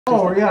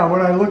Oh yeah,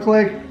 what I look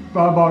like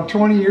about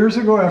 20 years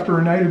ago after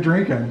a night of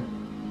drinking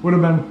would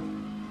have been.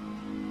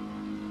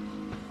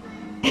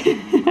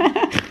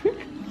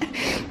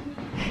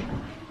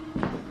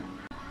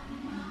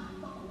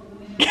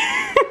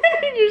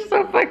 You're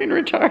so fucking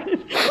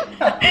retarded.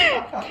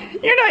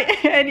 You're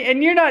not,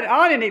 and you're not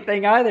on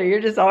anything either.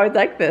 You're just always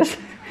like this.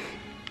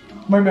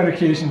 My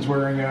medication's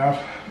wearing off.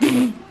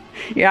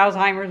 Your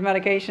Alzheimer's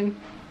medication.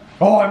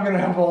 Oh, I'm gonna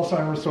have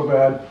Alzheimer's so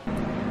bad.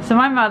 So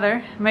my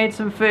mother made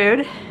some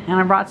food, and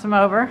I brought some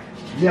over.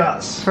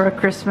 Yes. For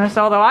Christmas.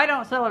 Although I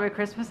don't celebrate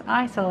Christmas,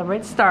 I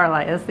celebrate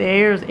Starlight. It's the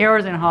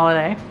Arizona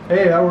holiday.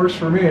 Hey, that works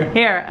for me.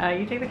 Here,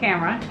 you take the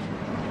camera.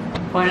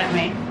 Point at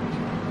me.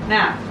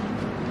 Now,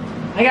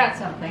 I got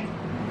something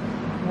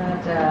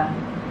that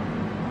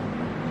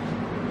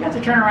you have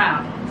to turn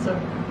around. So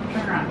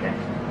turn around, okay?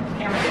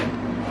 Camera good.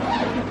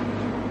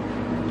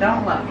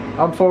 Don't look.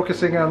 I'm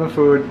focusing on the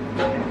food.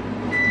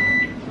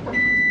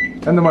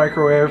 And the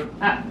microwave.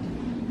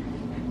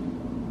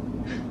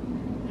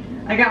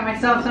 I got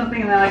myself something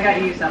and then I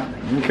got you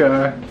something.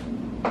 Okay.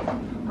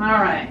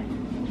 Alright.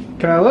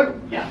 Can I look?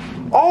 Yeah.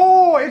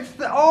 Oh, it's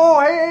the,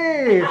 oh,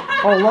 hey!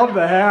 Oh, love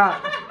the hat.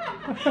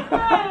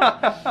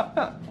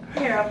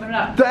 Here, open it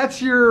up.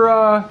 That's your,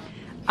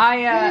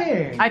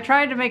 I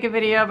tried to make a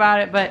video about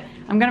it, but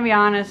I'm gonna be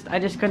honest, I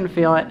just couldn't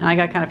feel it. And I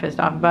got kind of pissed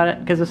off about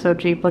it because it's so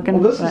cheap looking.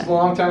 Well, this is a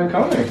long time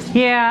coming.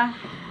 Yeah.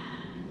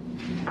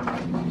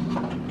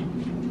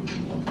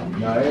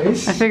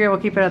 Nice. I figure we'll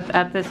keep it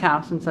at this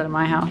house instead of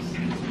my house.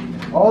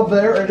 Oh,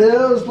 there it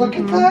is. Look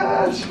at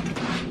that.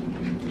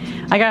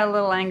 I got a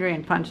little angry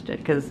and punched it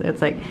because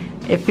it's like,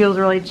 it feels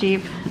really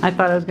cheap. I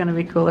thought it was going to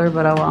be cooler,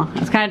 but oh well. I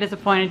was kind of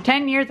disappointed.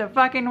 10 years of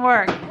fucking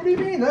work. What do you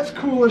mean? That's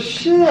cool as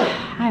shit.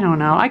 I don't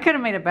know. I could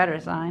have made a better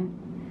sign.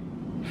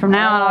 From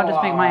now on, I'll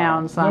just make my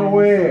own sign. No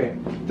way.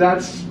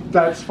 That's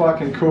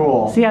fucking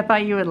cool. See, I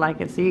thought you would like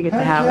it, so you get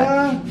to have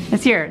it.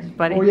 It's yours,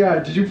 buddy. Oh yeah,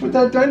 did you put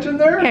that dent in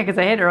there? Yeah, because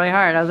I hit it really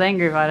hard. I was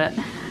angry about it.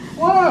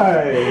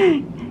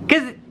 Why?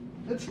 Because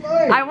it's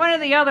nice. I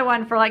wanted the other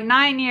one for like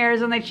 9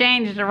 years and they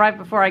changed it right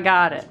before I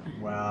got it.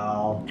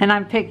 Wow. And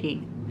I'm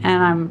picky.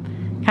 And I'm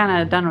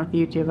kind of done with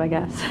YouTube, I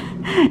guess.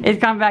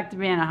 It's come back to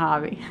being a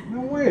hobby.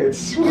 No way, it's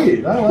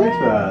sweet. I like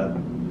that.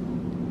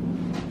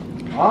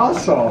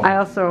 Awesome. I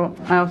also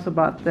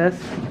bought this.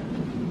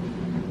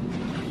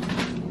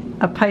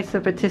 A Paisa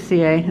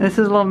Patissier. This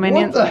is a little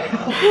minion. What the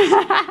hell?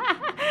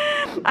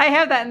 I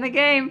have that in the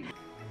game.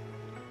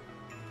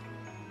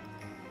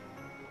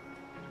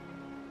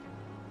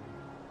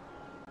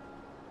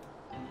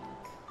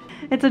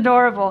 It's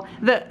adorable.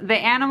 The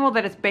animal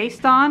that it's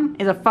based on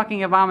is a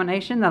fucking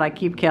abomination that I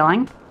keep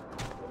killing.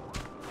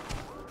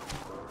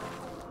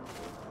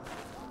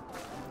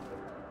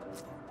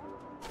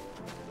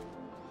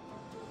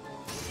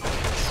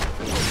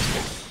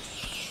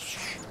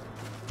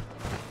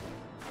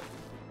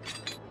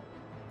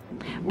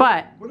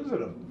 But what is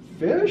it, a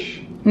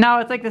fish? No,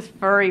 it's like this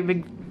furry,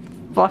 big,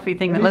 fluffy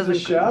thing that lives in.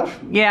 He's a chef?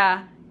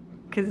 Yeah,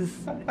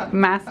 because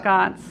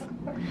mascots.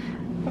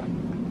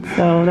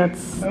 So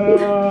that's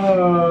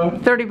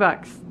 30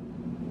 bucks.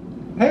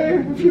 Hey,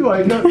 if you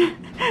like it.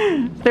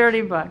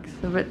 30 bucks,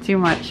 a bit too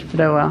much, but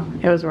oh well,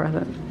 it was worth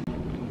it.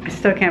 I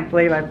still can't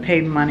believe I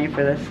paid money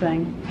for this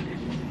thing.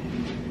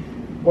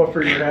 What,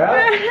 for your hat?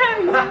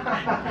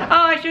 Oh,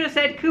 I should have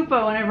said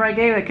Koopa whenever I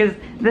gave it, because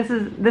this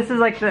is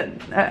like the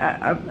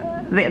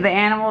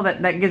animal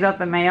that gives out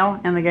the mail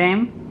in the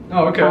game.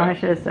 Oh, okay. Oh, I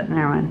should have said.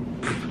 Never mind.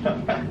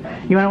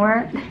 You want to wear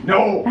it?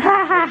 No.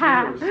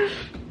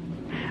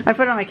 I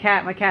put it on my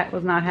cat. My cat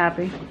was not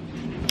happy.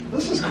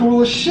 This is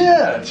cool as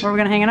shit. Where are we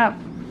gonna hang it up?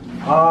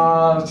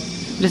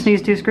 Just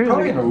needs 2 screws.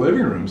 Probably in the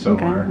living room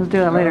somewhere. Okay, let's do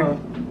that later.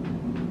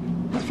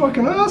 That's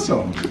fucking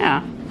awesome.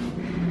 Yeah.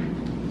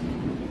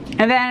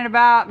 And then in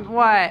about,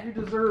 what? You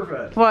deserve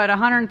it. What,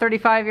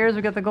 135 years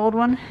we got the gold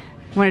one?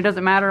 When it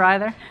doesn't matter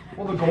either?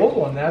 Well, the gold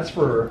one, that's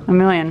for... $1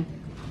 million.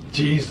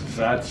 Jesus,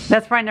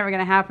 that's probably never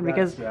gonna happen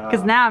because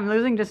now I'm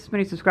losing just as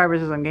many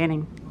subscribers as I'm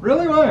gaining.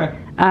 Really? Why?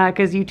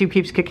 Because YouTube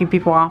keeps kicking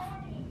people off.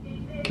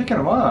 Kicking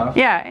them off?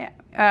 Yeah.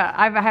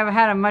 I've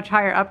had a much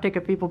higher uptick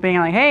of people being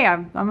like, hey,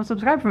 I'm a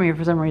subscriber from you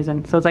for some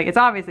reason. So it's like, it's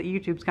obvious that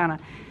YouTube's kind of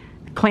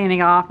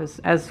cleaning off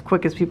as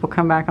quick as people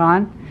come back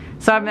on.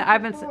 So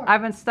I've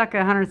been stuck at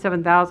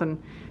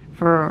 107,000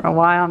 for a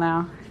while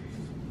now.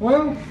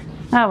 Well.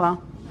 Oh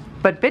well.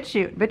 But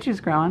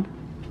BitChute's growing.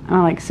 I'm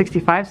on like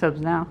 65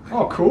 subs now.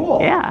 Oh, cool.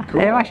 Yeah.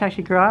 Cool. It might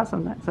actually grow out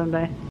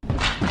someday.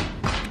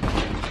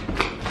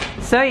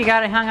 So you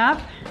got it hung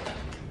up.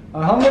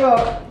 I hung it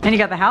up. And you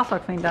got the house all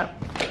cleaned up.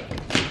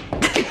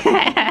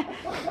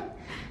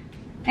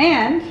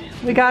 And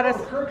we got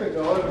us. Crooked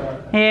though, isn't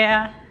it?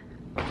 Yeah.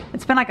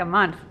 It's been like a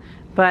month,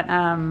 but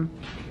and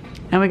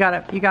you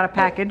got a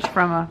package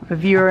from a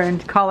viewer in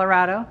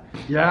Colorado.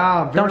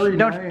 Yeah, very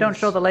nice. Don't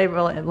show the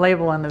label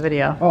in the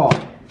video. Oh.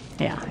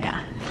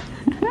 Yeah.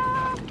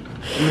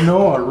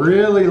 Noah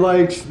really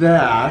likes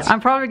that.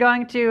 I'm probably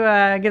going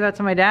to give that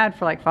to my dad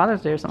for like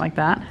Father's Day or something like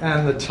that.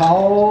 And the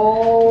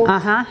towels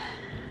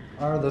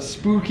are the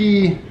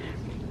spooky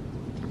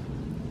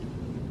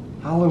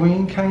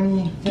Halloween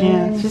kind of thing.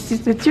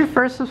 Yeah, it's your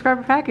first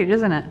subscriber package,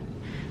 isn't it?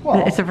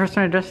 Well, It's the first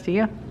one addressed to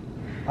you.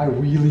 I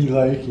really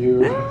like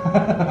you.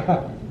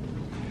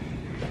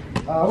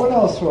 What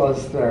else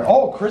was there?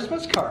 Oh,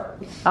 Christmas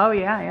cards. Oh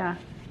yeah.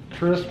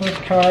 Christmas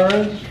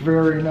cards,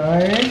 very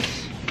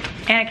nice.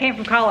 And it came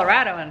from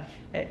Colorado, and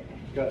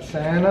Got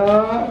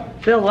Santa.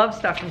 Bill loves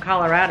stuff from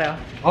Colorado.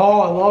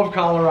 Oh, I love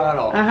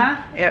Colorado.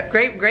 Yeah,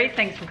 great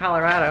things from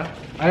Colorado.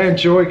 I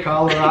enjoy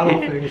Colorado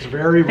things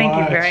very much. Thank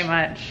you very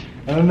much.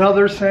 And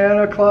another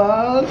Santa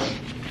Claus.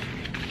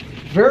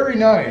 Very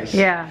nice.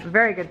 Yeah,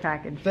 very good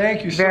package.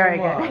 Thank you so very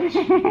much.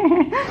 Good.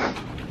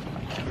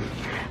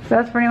 So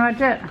that's pretty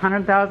much it.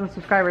 100,000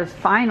 subscribers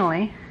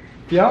finally.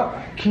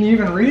 Yep. Can you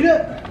even read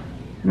it?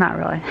 Not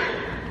really.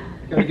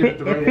 Gotta get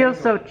the It right feels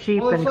angle. so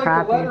cheap well, and like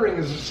crappy. The lettering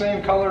is the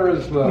same color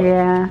as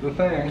the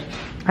thing.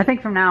 I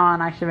think from now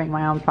on I should make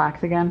my own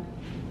plaques again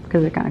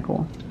because they're kind of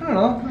cool. I don't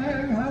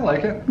know. I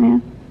like it. Yeah.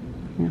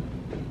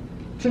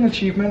 It's an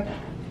achievement.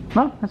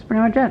 Well, that's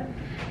pretty much it.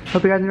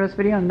 Hope you guys enjoyed this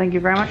video and thank you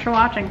very much for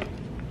watching.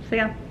 See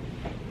ya.